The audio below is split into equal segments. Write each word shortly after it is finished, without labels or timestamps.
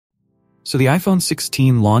So the iPhone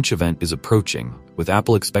 16 launch event is approaching, with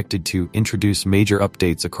Apple expected to introduce major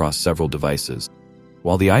updates across several devices.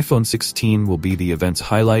 While the iPhone 16 will be the event's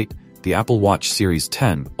highlight, the Apple Watch Series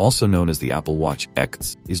 10, also known as the Apple Watch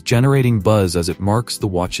X, is generating buzz as it marks the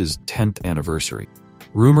watch's 10th anniversary.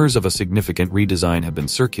 Rumors of a significant redesign have been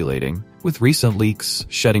circulating, with recent leaks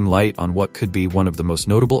shedding light on what could be one of the most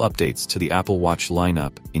notable updates to the Apple Watch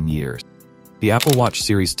lineup in years. The Apple Watch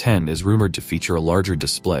Series 10 is rumored to feature a larger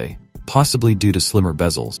display, possibly due to slimmer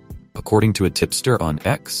bezels. According to a tipster on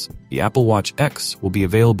X, the Apple Watch X will be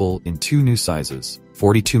available in two new sizes,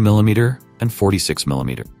 42mm and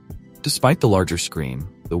 46mm. Despite the larger screen,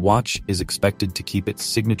 the watch is expected to keep its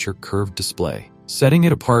signature curved display, setting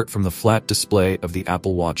it apart from the flat display of the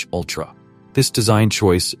Apple Watch Ultra. This design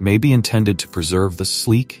choice may be intended to preserve the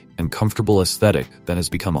sleek and comfortable aesthetic that has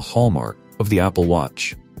become a hallmark of the Apple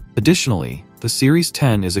Watch. Additionally, the Series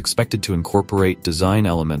 10 is expected to incorporate design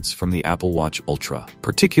elements from the Apple Watch Ultra,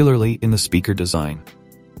 particularly in the speaker design.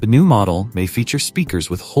 The new model may feature speakers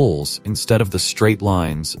with holes instead of the straight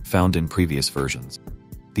lines found in previous versions.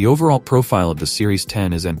 The overall profile of the Series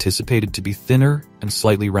 10 is anticipated to be thinner and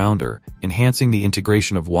slightly rounder, enhancing the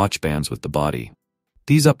integration of watch bands with the body.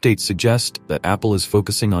 These updates suggest that Apple is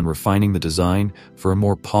focusing on refining the design for a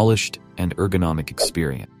more polished and ergonomic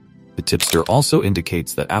experience. The tipster also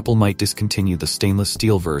indicates that Apple might discontinue the stainless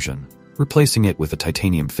steel version, replacing it with a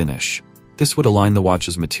titanium finish. This would align the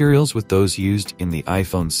watch's materials with those used in the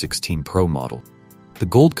iPhone 16 Pro model. The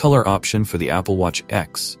gold color option for the Apple Watch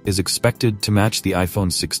X is expected to match the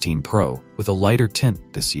iPhone 16 Pro with a lighter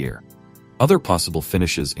tint this year. Other possible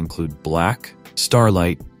finishes include black,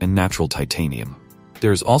 starlight, and natural titanium.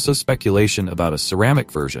 There is also speculation about a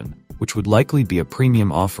ceramic version, which would likely be a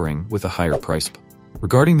premium offering with a higher price point.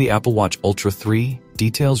 Regarding the Apple Watch Ultra 3,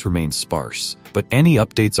 details remain sparse, but any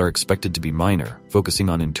updates are expected to be minor, focusing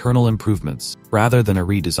on internal improvements rather than a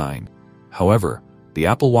redesign. However, the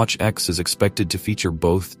Apple Watch X is expected to feature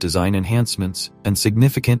both design enhancements and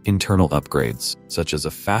significant internal upgrades, such as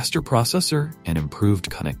a faster processor and improved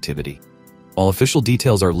connectivity. While official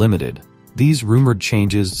details are limited, these rumored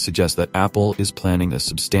changes suggest that Apple is planning a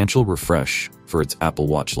substantial refresh for its Apple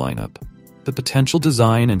Watch lineup. The potential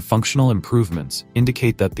design and functional improvements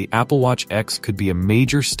indicate that the Apple Watch X could be a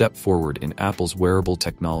major step forward in Apple's wearable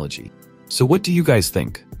technology. So what do you guys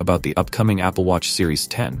think about the upcoming Apple Watch Series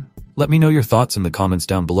 10? Let me know your thoughts in the comments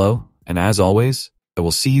down below, and as always, I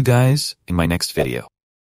will see you guys in my next video.